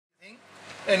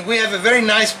And we have a very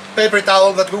nice paper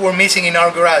towel that we were missing in our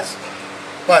garage.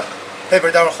 What?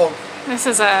 Paper towel holder. This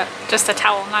is just a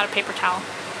towel, not a paper towel,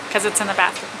 because it's in the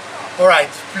bathroom. Alright,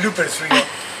 bloopers for you.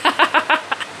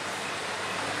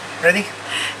 Ready?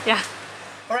 Yeah.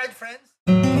 Alright, friends.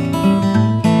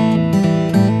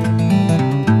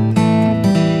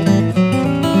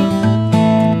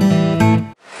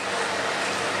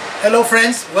 Hello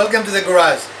friends, welcome to the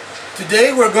garage.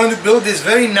 Today we're going to build this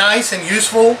very nice and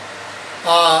useful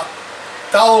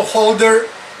towel holder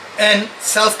and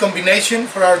shelf combination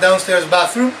for our downstairs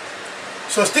bathroom.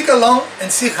 So stick along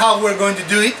and see how we're going to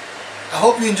do it. I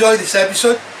hope you enjoyed this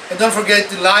episode, and don't forget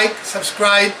to like,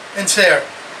 subscribe and share.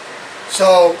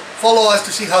 So follow us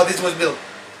to see how this was built.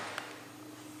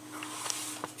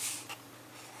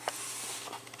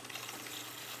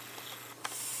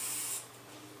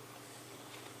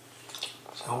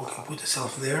 So we can put the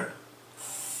shelf there,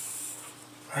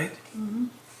 right? Mm-hmm.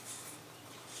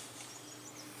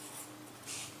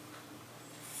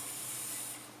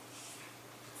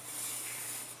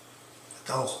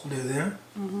 The towel holder there.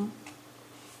 Mm-hmm.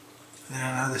 And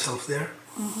then another shelf there.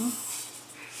 Mm-hmm.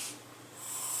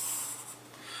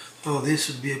 So this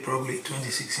would be probably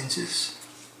 26 inches.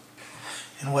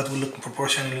 And what will look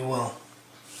proportionally well.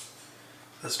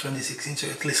 That's 26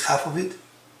 inches, at least half of it.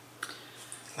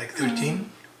 Like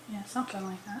 13? Yeah, something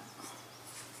like that.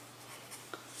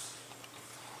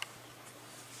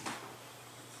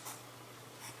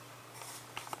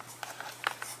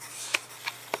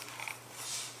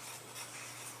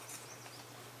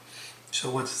 So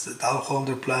what's the towel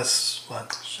holder plus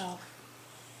what? Shelf.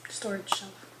 Storage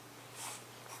shelf.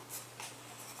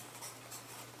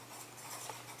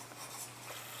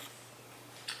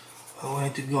 Well, we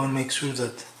need to go and make sure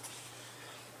that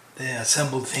the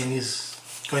assembled thing is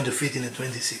going to fit in a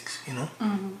 26, you know?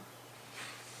 Mm-hmm.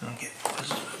 Okay, let's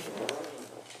do it.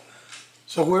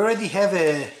 So we already have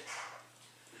a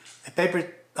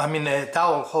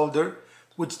towel holder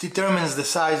which determines the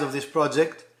size of this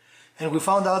project, and we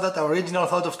found out that our original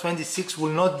thought of 26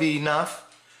 will not be enough,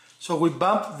 so we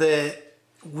bumped the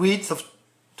width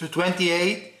to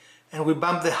 28 and we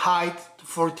bumped the height to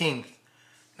 14.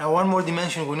 Now one more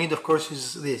dimension we need, of course,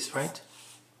 is this, right?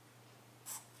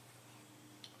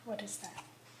 What is that?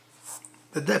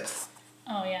 The depth.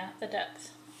 Oh yeah, the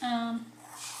depth.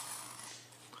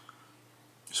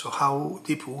 So how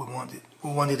deep we want it?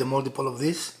 We wanted a multiple of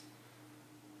this?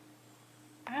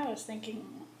 I was thinking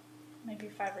maybe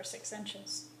 5 or 6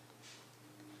 inches.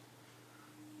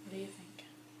 What do you think?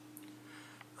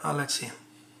 Let's see.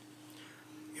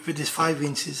 If it is 5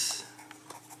 inches,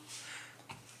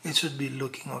 it should be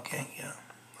looking okay. Yeah,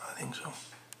 I think so.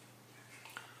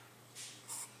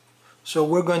 So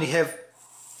we're going to have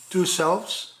 2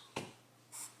 shelves,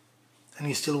 and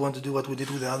you still want to do what we did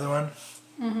with the other one?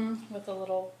 Mm-hmm. With a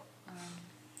little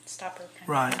stopper kind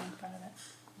right. of thing in front of it.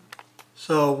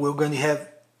 So we're going to have,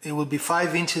 it will be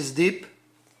 5 inches deep,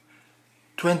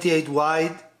 28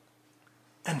 wide,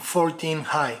 and 14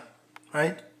 high,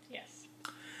 right? Yes.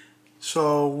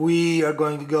 So we are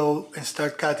going to go and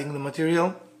start cutting the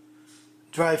material,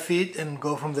 dry fit, and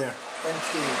go from there.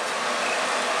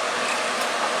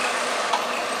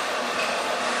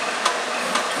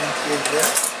 28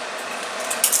 there.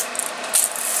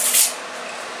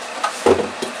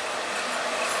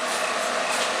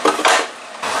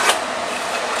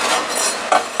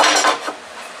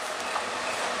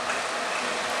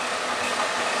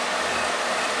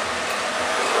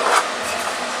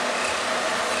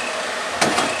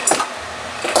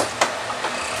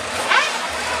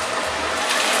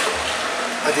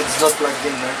 But it's not plugged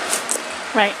in, right?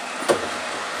 Right.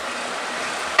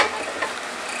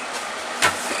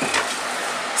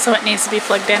 So it needs to be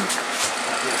plugged in.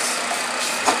 Yes.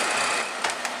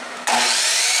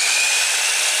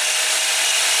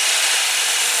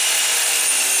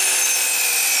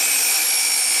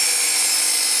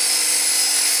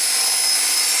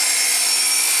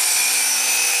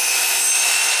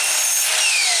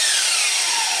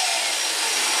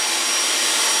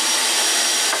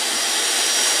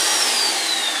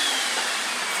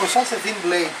 For such a thin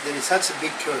blade, there is such a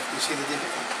big curve. You see the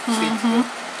difference? Mm-hmm.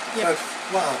 Yep.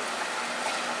 Wow.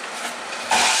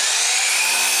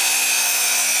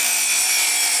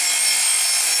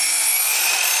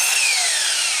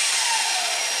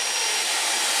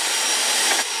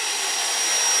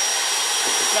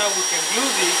 Now we can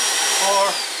glue this, or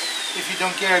if you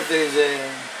don't care if there is a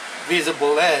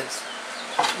visible edge,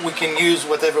 we can use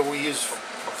whatever we use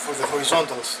for the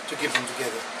horizontals to keep them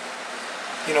together.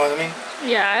 You know what I mean?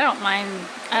 Yeah, I don't mind.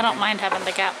 I don't mind having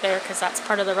the gap there because that's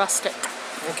part of the rustic.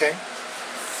 Okay.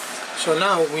 So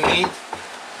now we need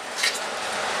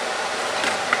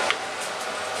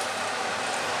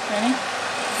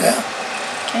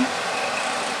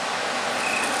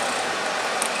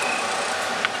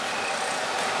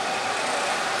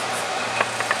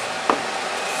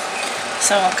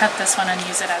so I'll cut this one and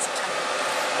use it as a template.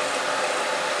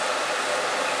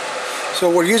 So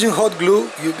we're using hot glue.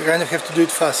 You kind of have to do it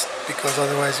fast because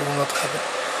otherwise it will not happen.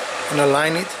 And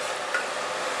align it.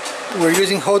 We're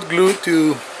using hot glue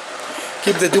to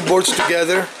keep the two boards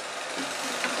together.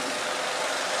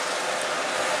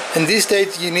 In this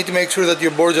stage you need to make sure that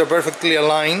your boards are perfectly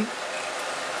aligned.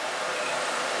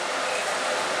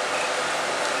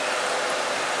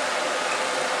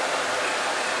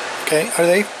 Okay, are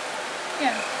they?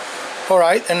 Yeah.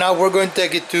 Alright, and now we're going to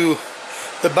take it to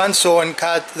the bandsaw and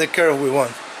cut the curve we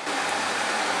want.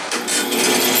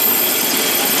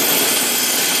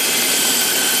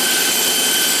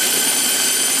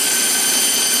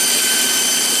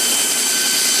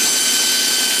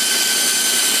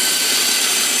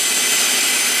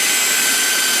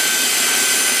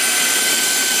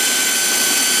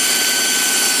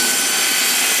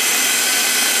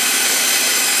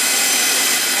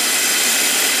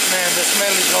 Man, the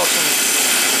smell is awesome.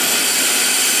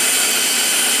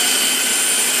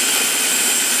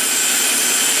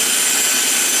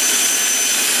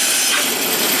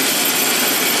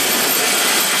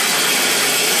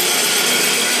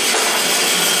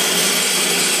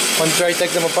 Want to try to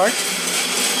take them apart?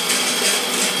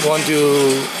 Want to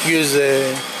use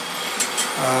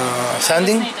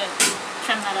sanding? Just need to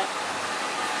trim that up.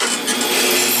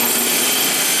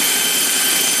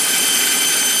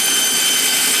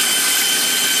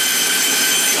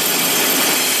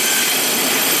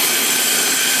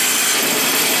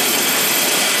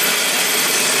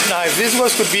 Now if this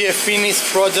was to be a finished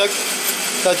project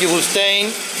that you will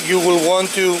stain, you will want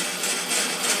to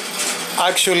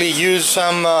actually use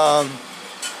some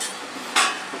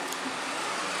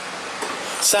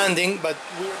sanding, but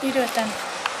You do it then.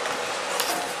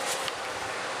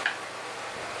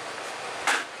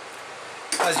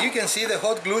 as you can see, the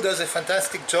hot glue does a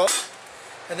fantastic job,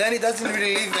 and then it doesn't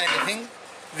really leave anything.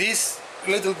 This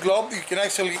little glob you can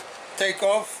actually take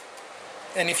off,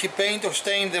 and if you paint or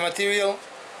stain the material,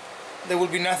 there will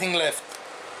be nothing left.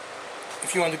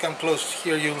 If you want to come close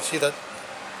here, you will see that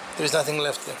there is nothing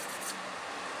left there.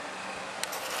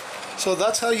 So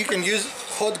that's how you can use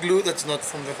hot glue. That's not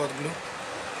from the hot glue.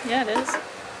 Yeah, it is.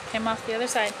 Came off the other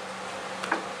side.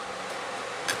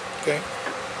 Okay.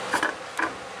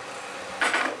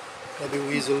 Maybe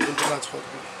we use a little too much hot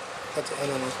glue. That's, I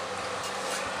don't know.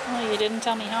 Well, you didn't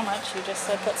tell me how much. You just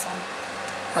said put some.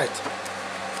 Right.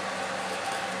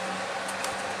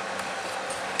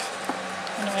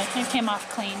 Anyway, it came off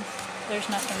clean. There's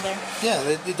nothing there. Yeah,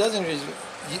 it doesn't really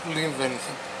leave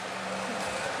anything.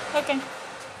 Okay.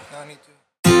 Now I need to.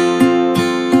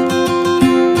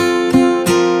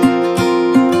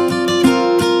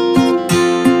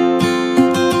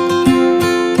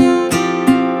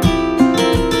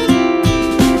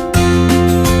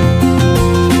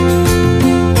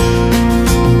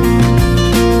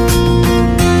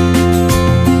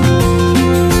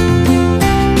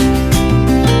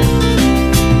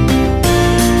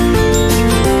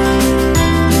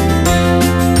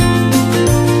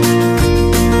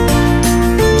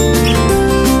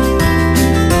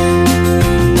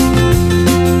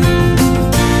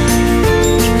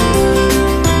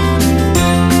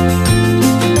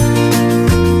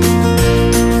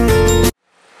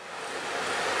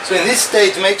 So in this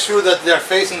stage, make sure that they are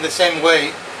facing the same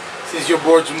way, since your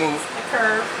boards move. The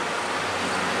curve.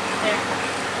 There.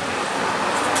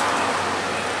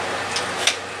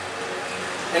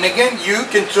 And again, you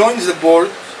can join the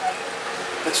boards.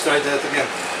 Let's try that again.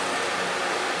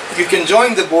 You can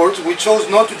join the boards. We chose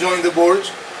not to join the boards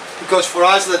because for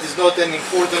us that is not an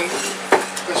important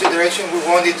consideration. We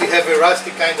wanted to have a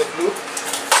rustic kind of look.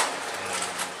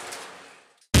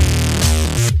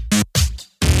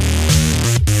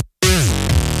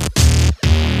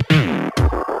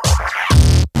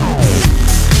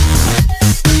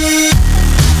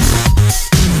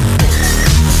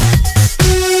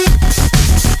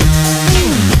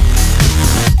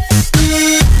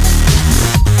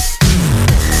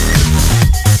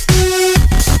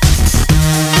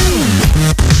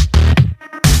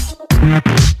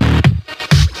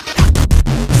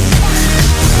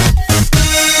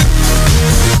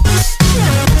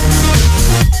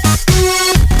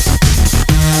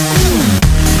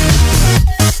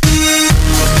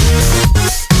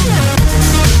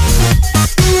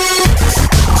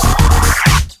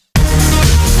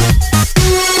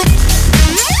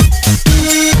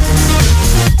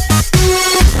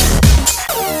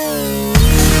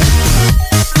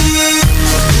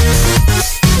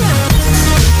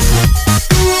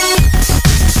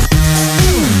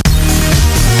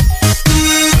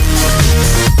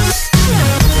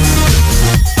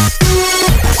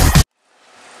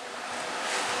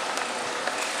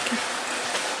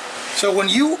 So when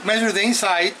you measure the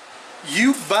inside,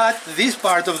 you butt this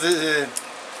part of the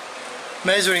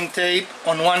measuring tape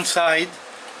on one side,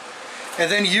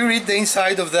 and then you read the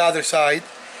inside of the other side,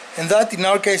 and that in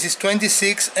our case is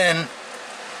 26, and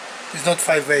it's not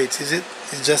 5/8, is it?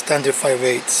 It's just under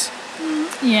 5/8.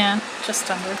 Yeah, just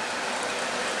under.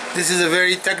 This is a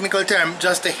very technical term,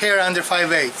 just a hair under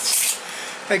 5/8.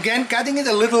 Again, cutting it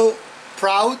a little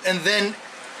proud and then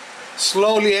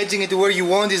slowly edging it to where you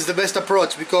want is the best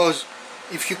approach, because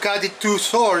if you cut it too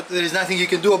short, there is nothing you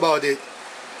can do about it.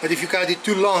 But if you cut it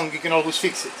too long, you can always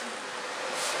fix it.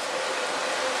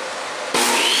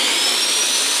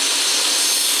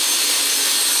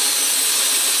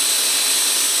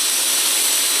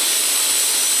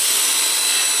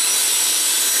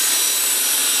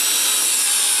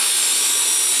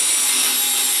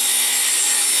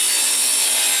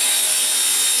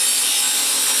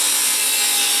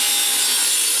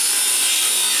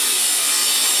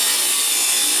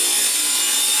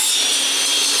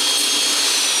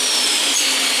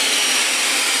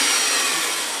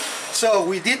 So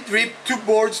we did rip two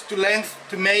boards to length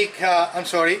to make,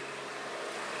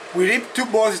 we ripped two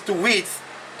boards to width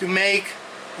to make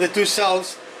the two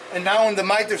shelves, and now on the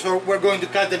miter saw we're going to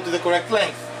cut them to the correct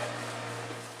length.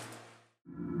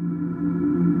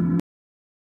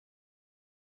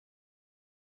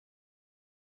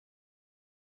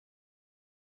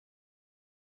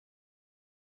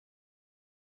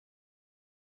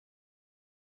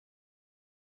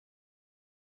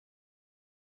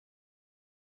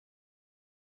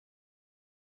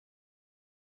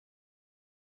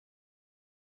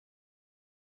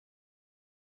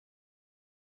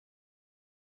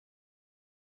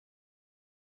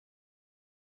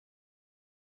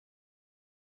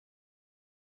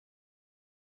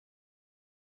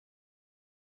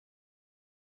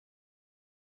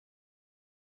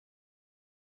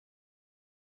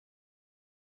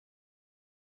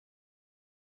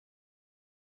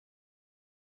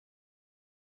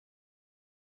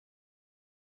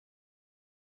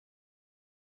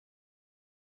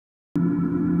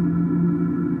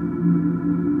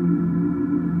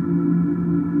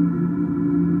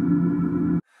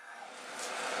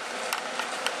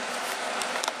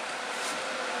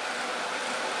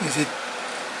 Is it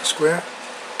square?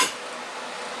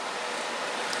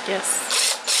 Yes.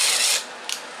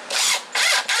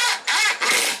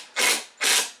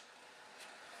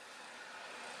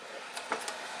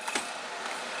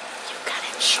 You cut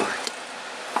it short.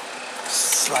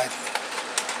 Slightly.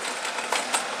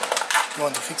 You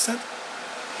want to fix it?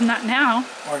 Not now.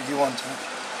 Or you want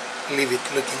to leave it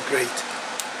looking great?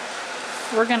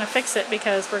 We're going to fix it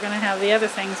because we're going to have the other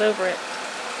things over it.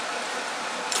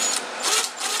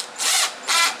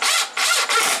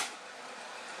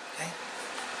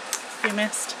 You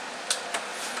missed.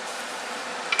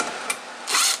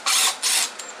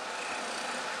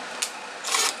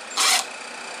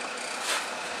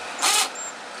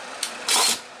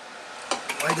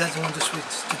 Why does it want to switch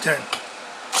to turn?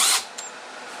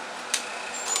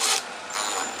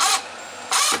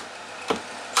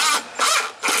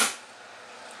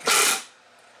 Okay.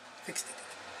 Fixed it.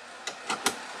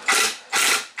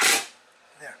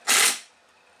 There.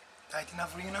 Tight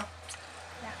enough for you now?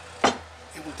 Yeah.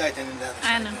 It will tighten in the other I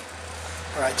side. know.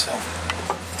 Alright, so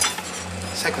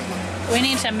second one. We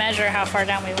need to measure how far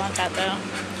down we want that though.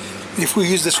 If we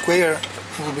use the square,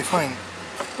 it will be fine.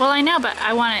 Well, I know, but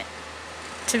I want it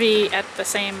to be at the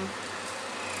same...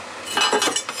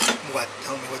 What?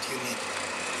 Tell me what you need.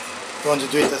 You want to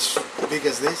do it as big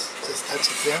as this? Just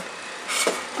touch it there?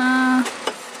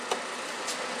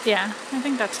 Yeah, I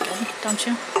think that's good, don't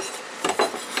you?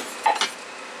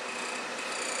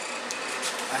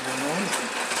 I don't know anything.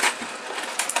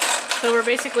 So we're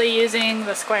basically using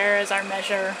the square as our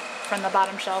measure from the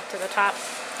bottom shelf to the top.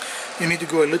 You need to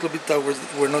go a little bit towards,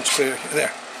 we're not square here.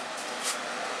 There.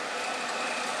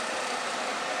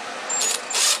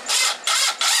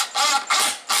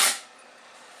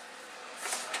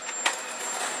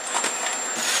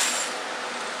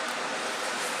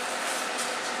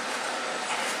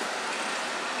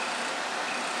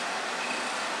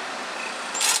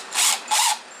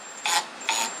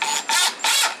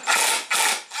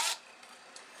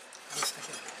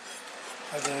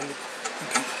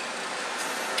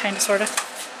 Kind of, sort of.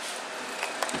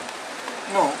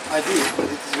 No, I did, but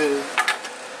it is very... You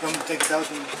want me to take it out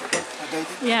and update it?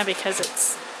 Yeah, because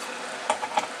it's...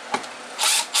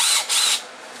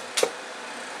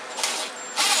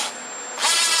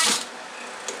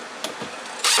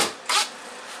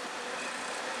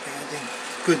 Okay, I think.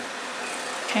 Good.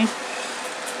 Okay.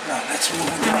 Now let's move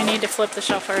on. Now we need to flip the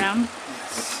shelf around.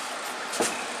 Yes.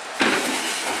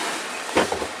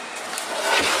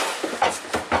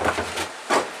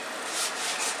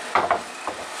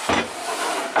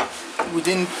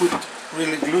 didn't put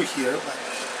really glue here, but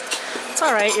It's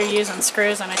alright, you're using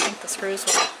screws and I think the screws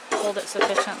will hold it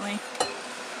sufficiently.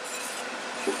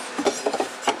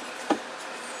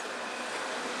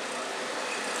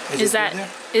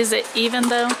 Is it even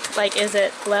though? Like, is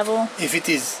it level? If it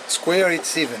is square,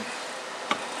 it's even.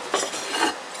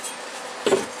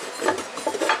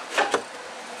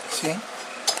 See?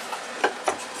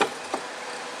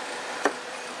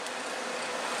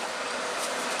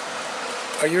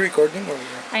 Are you recording or?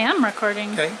 I am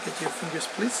recording. Okay, get your fingers,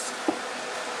 please.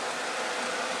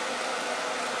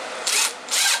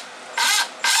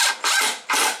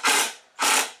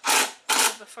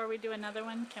 Before we do another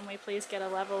one, can we please get a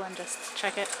level and just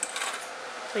check it?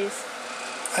 Please.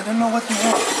 I don't know what you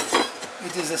want.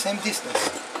 It is the same distance.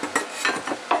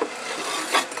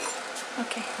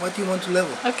 Okay. What do you want to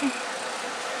level? Okay.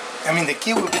 I mean, the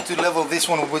key will be to level this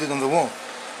one and put it on the wall.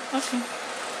 Okay.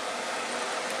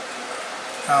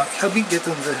 Help me get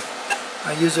on the...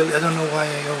 I don't know why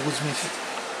I always miss it.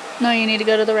 No, you need to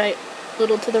go to the right. A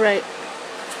little to the right.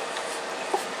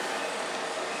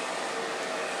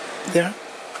 There?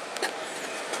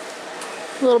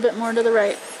 A little bit more to the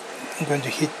right. I'm going to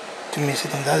miss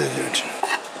it in the other direction.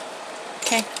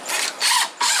 Okay.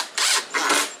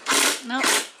 Nope.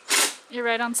 You're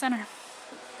right on center.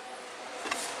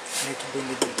 I need to bring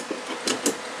it in.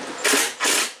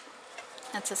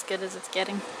 That's as good as it's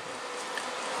getting.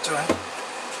 It's alright.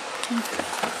 Okay.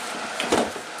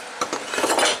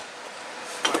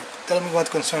 Tell me what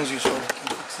concerns you so we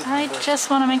can fix it. I just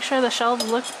want to make sure the shelves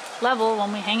look level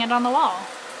when we hang it on the wall.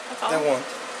 That's all. They won't.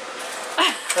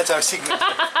 That's our signature.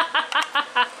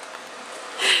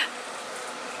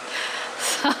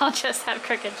 So I'll just have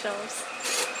crooked shelves.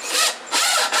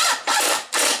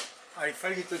 I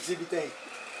refer you to Exhibit A.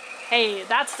 Hey,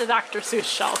 that's the Dr. Seuss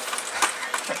shelf.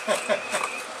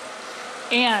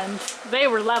 And they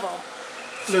were level.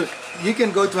 Look, you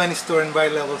can go to any store and buy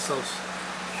level shelves.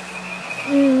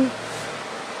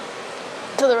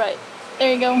 To the right.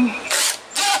 There you go.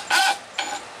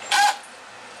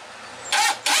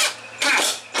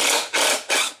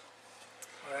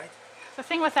 Alright. The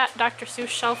thing with that Dr. Seuss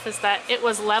shelf is that it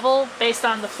was level based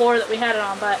on the floor that we had it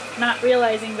on, but not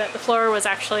realizing that the floor was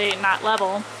actually not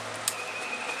level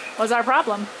was our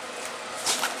problem.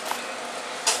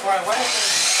 Alright, what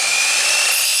is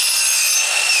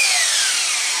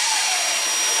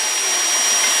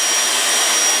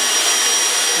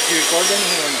you record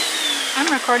anything or not?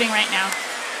 I'm recording right now.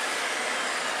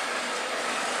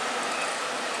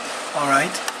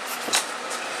 Alright.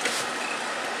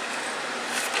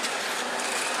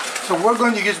 So we're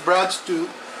going to use brooch to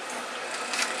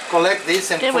collect this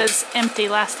and... It was empty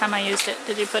last time I used it.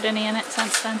 Did you put any in it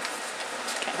since then?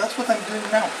 Okay. That's what I'm doing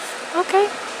now. Okay.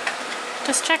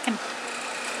 Just checking.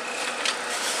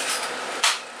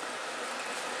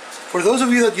 For those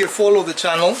of you that you follow the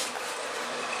channel,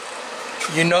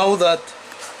 you know that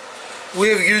we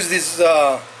have used this,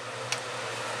 what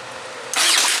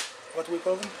do we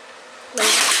call them?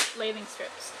 Lathing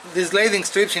strips. These lathing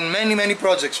strips in many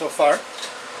projects so far.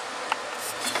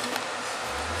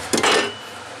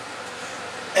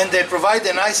 And they provide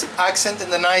a nice accent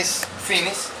and a nice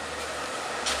finish.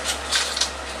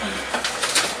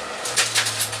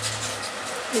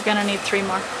 You're gonna need 3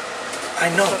 more. I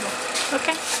know.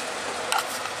 Okay.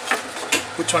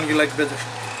 Which one you like better?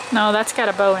 No, that's got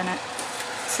a bow in it.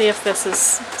 See if this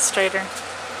is straighter.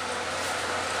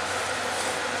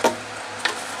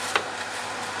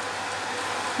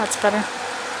 That's better.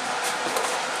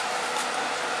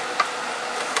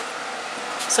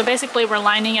 So basically we're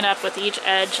lining it up with each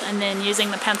edge and then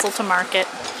using the pencil to mark it,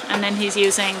 and then he's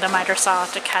using the miter saw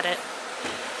to cut it.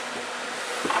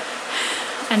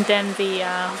 And then the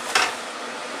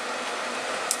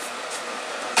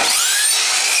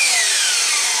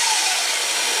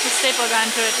staple gun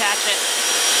to attach it.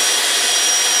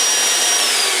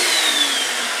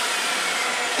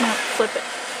 No, flip it.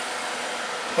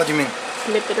 What do you mean?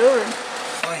 Flip it over.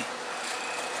 Why?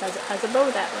 Because it has a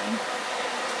bow that way.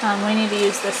 We need to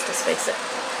use this to space it.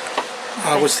 Okay.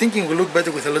 I was thinking we look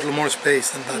better with a little more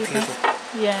space than that You think? little.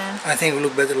 Yeah. I think we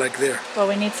look better like there. Well,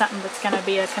 we need something that's going to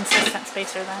be a consistent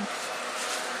spacer then.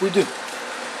 We do.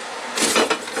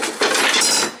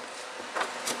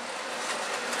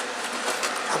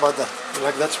 How about that? You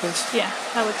like that space? Yeah,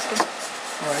 that looks good.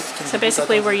 Alright. So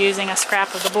basically we're using a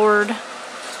scrap of the board.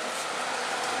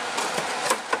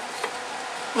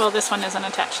 Well, this one isn't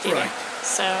attached either. Right.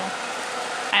 So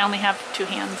I only have 2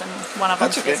 hands and one of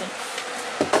them's That's okay. busy.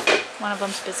 One of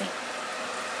them's busy.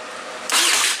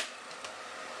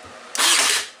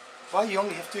 Why you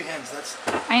only have 2 hands? That's...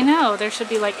 I know, there should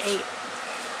be like 8.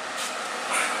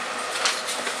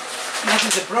 That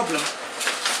is a problem.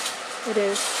 It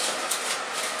is.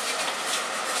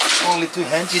 Only 2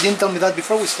 hands. You didn't tell me that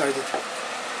before we started.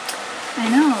 I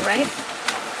know, right?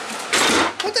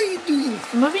 What are you doing?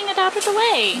 Moving it out of the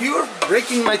way. You're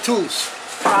breaking my tools.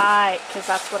 Right, because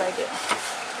that's what I do.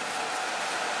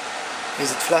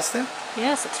 Is it flush there?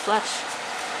 Yes, it's flush.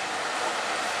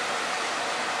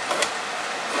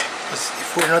 Because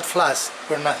if we're not flush,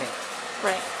 we're nothing.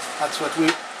 Right. That's what we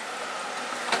do.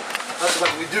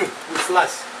 We flush.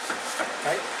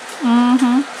 Right?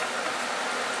 Mm-hmm.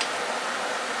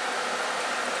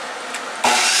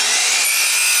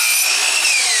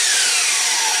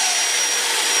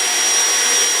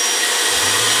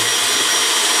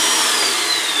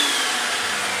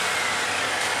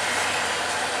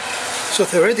 So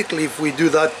theoretically, if we do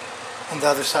that on the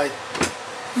other side,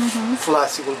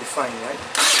 flush, it will be fine, right?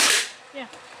 Yeah.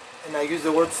 And I use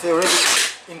the word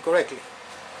theoretically incorrectly,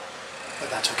 but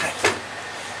that's okay.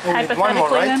 We need one more,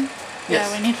 right? Then? Yes. Yeah,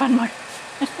 we need one more.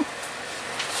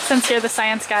 Since you're the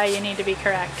science guy, you need to be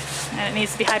correct. And it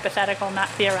needs to be hypothetical, not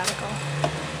theoretical.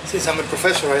 Since I'm a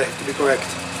professor, I have to be correct.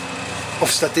 Of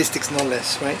statistics, no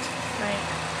less, right? Right.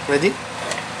 Ready?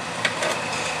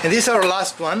 And this is our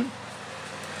last one.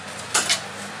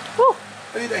 Woo!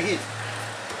 Where did I hit?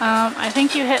 I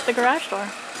think you hit the garage door.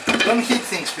 Don't hit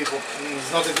things, people. I mean,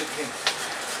 it's not a good thing.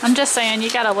 I'm just saying,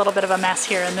 you got a little bit of a mess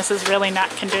here, and this is really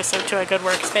not conducive to a good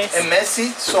workspace. A messy,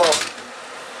 so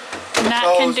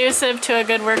Not conducive to a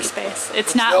good workspace.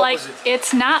 It's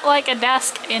not like a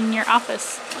desk in your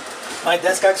office. My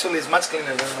desk actually is much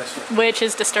cleaner than my shop. Which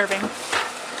is disturbing.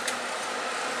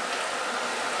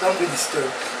 Don't be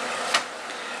disturbed.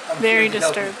 Very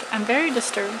disturbed. I'm very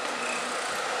disturbed.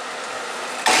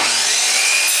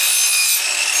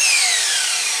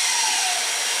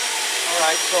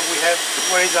 Alright, so we have,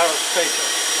 where is our spacer?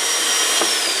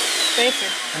 Spacer.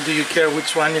 And do you care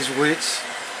which one is which?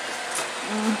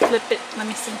 Flip it. Let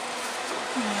me see. No.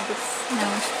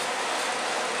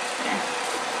 There.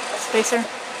 Spacer.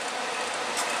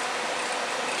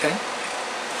 Okay.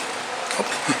 Oh.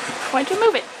 Why'd you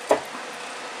move it?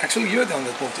 Actually, you're the one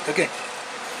that moved it. Okay.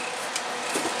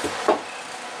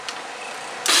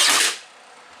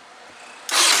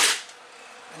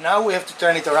 And now we have to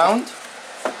turn it around.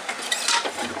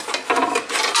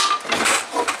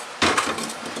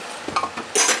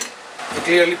 And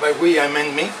clearly, by we, I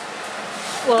meant me.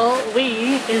 Well,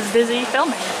 we is busy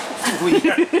filming. We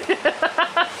are.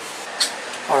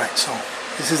 Alright, so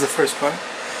this is the first one.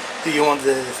 Do you want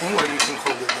the thing, or you can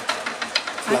hold it there?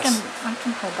 I can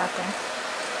hold that there.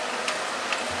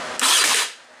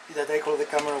 Did I hold the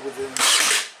camera with the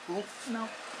tool? No.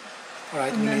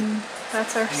 Alright, And then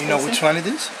that's our you know which one it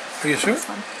is? Are you sure? This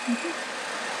one.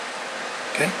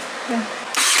 Okay. Yeah.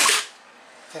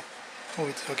 Okay. Move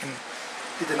it so I can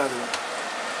hit another one.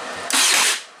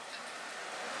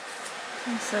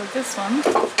 Okay, so this one.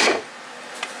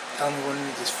 Tell me when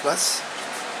it is flush.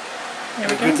 There Are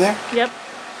we you good go. there? Yep.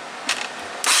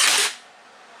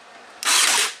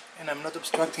 And I'm not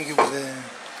obstructing you with the...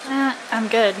 I'm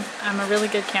good. I'm a really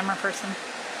good camera person.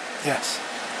 Yes.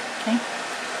 Okay.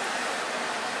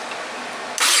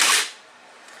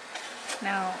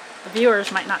 Now, the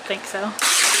viewers might not think so.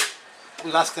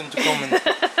 We'll ask them to comment.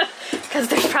 Because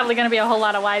there's probably going to be a whole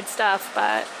lot of wide stuff,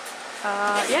 but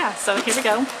yeah, so here we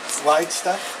go. Wide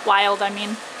stuff? Wild, I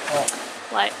mean. Oh.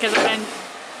 Like, because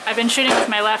I've been shooting with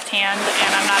my left hand,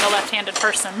 and I'm not a left-handed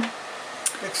person.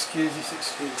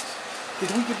 Excuses.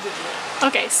 Did we get the...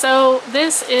 Okay, so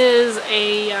this is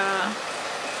a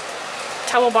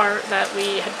towel bar that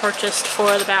we had purchased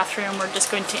for the bathroom. We're just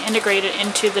going to integrate it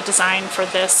into the design for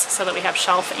this so that we have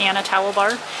shelf and a towel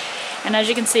bar. And as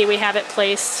you can see, we have it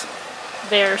placed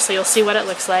there, so you'll see what it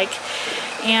looks like.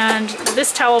 And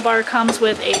this towel bar comes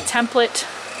with a template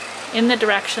in the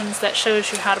directions that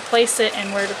shows you how to place it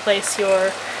and where to place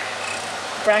your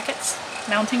brackets,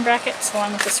 mounting brackets,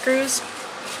 along with the screws.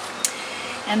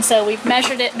 And so we've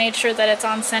measured it, made sure that it's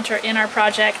on center in our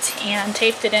project, and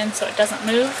taped it in so it doesn't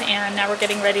move, and now we're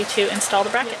getting ready to install the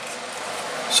brackets.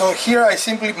 So here I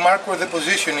simply mark where the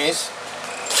position is.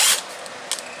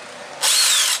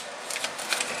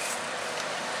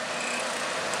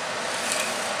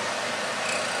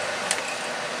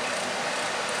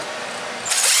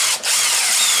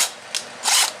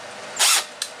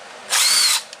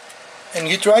 And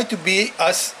you try to be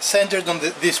as centered on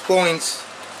these points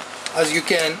as you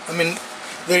can. I mean,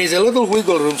 there is a little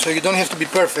wiggle room, so you don't have to be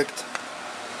perfect.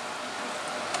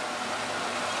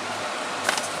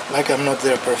 Like I'm not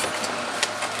there perfect.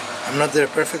 I'm not there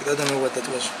perfect, I don't know what that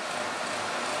was.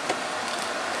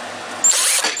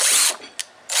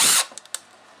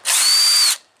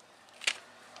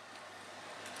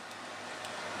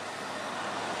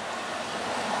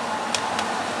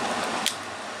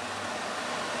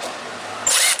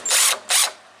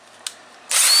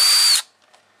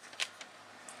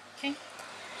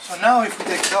 So now if we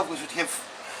take it off, we should have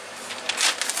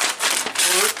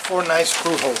four nice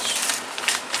screw holes.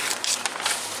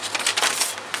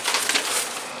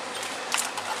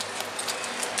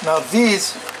 Now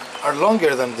these are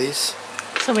longer than these.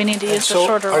 So we need to use the so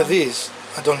shorter are one. these.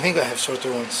 I don't think I have shorter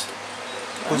ones.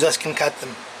 We just can cut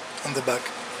them on the back.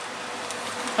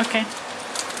 Okay.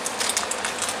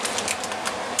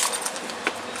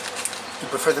 You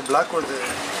prefer the black or the...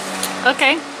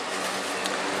 Okay.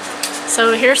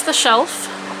 So here's the shelf,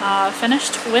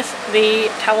 finished with the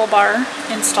towel bar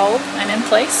installed and in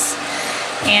place.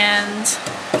 And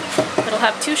it'll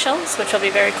have 2 shelves, which will be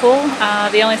very cool.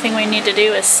 The only thing we need to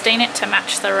do is stain it to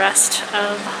match the rest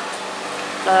of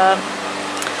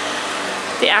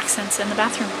the accents in the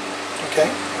bathroom. Okay.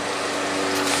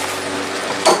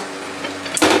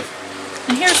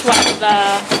 And here's what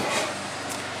the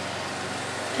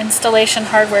installation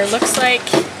hardware looks like.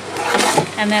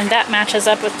 And then that matches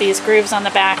up with these grooves on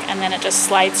the back, and then it just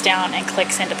slides down and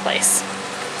clicks into place.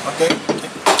 Okay.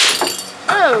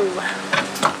 Oh!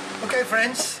 Okay,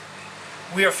 friends,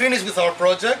 we are finished with our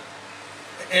project.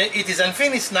 It is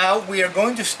unfinished now. We are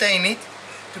going to stain it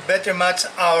to better match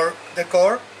our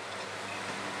decor.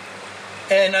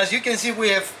 And as you can see, we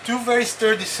have 2 very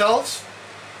sturdy shelves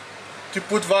to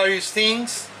put various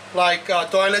things like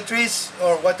toiletries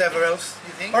or whatever else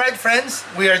you think. Alright friends,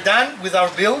 we are done with our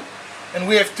build, and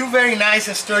we have 2 very nice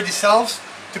and sturdy shelves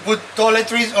to put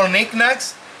toiletries or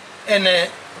knickknacks, and a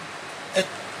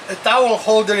towel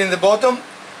holder in the bottom,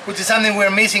 which is something we're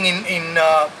missing in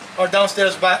our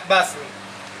downstairs bathroom.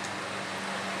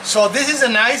 So this is a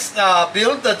nice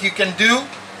build that you can do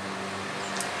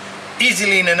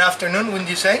easily in an afternoon, wouldn't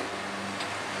you say?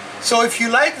 So if you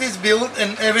like this build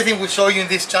and everything we show you in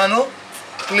this channel,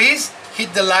 please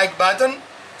hit the like button,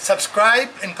 subscribe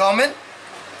and comment.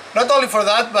 Not only for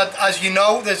that, but as you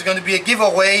know, there's going to be a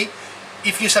giveaway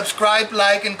if you subscribe,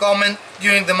 like and comment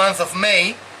during the month of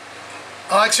May.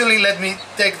 Actually, let me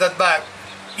take that back.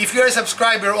 If you're a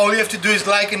subscriber, all you have to do is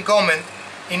like and comment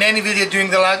in any video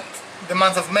during the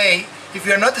month of May. If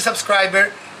you're not a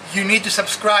subscriber, you need to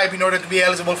subscribe in order to be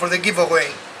eligible for the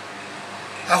giveaway.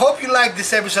 I hope you liked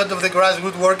this episode of The Garage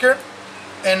Woodworker,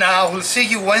 and I will see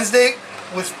you Wednesday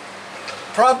with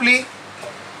probably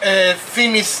a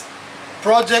finished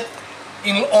project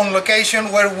on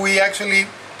location where we actually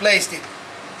placed it.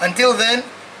 Until then,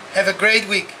 have a great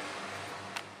week.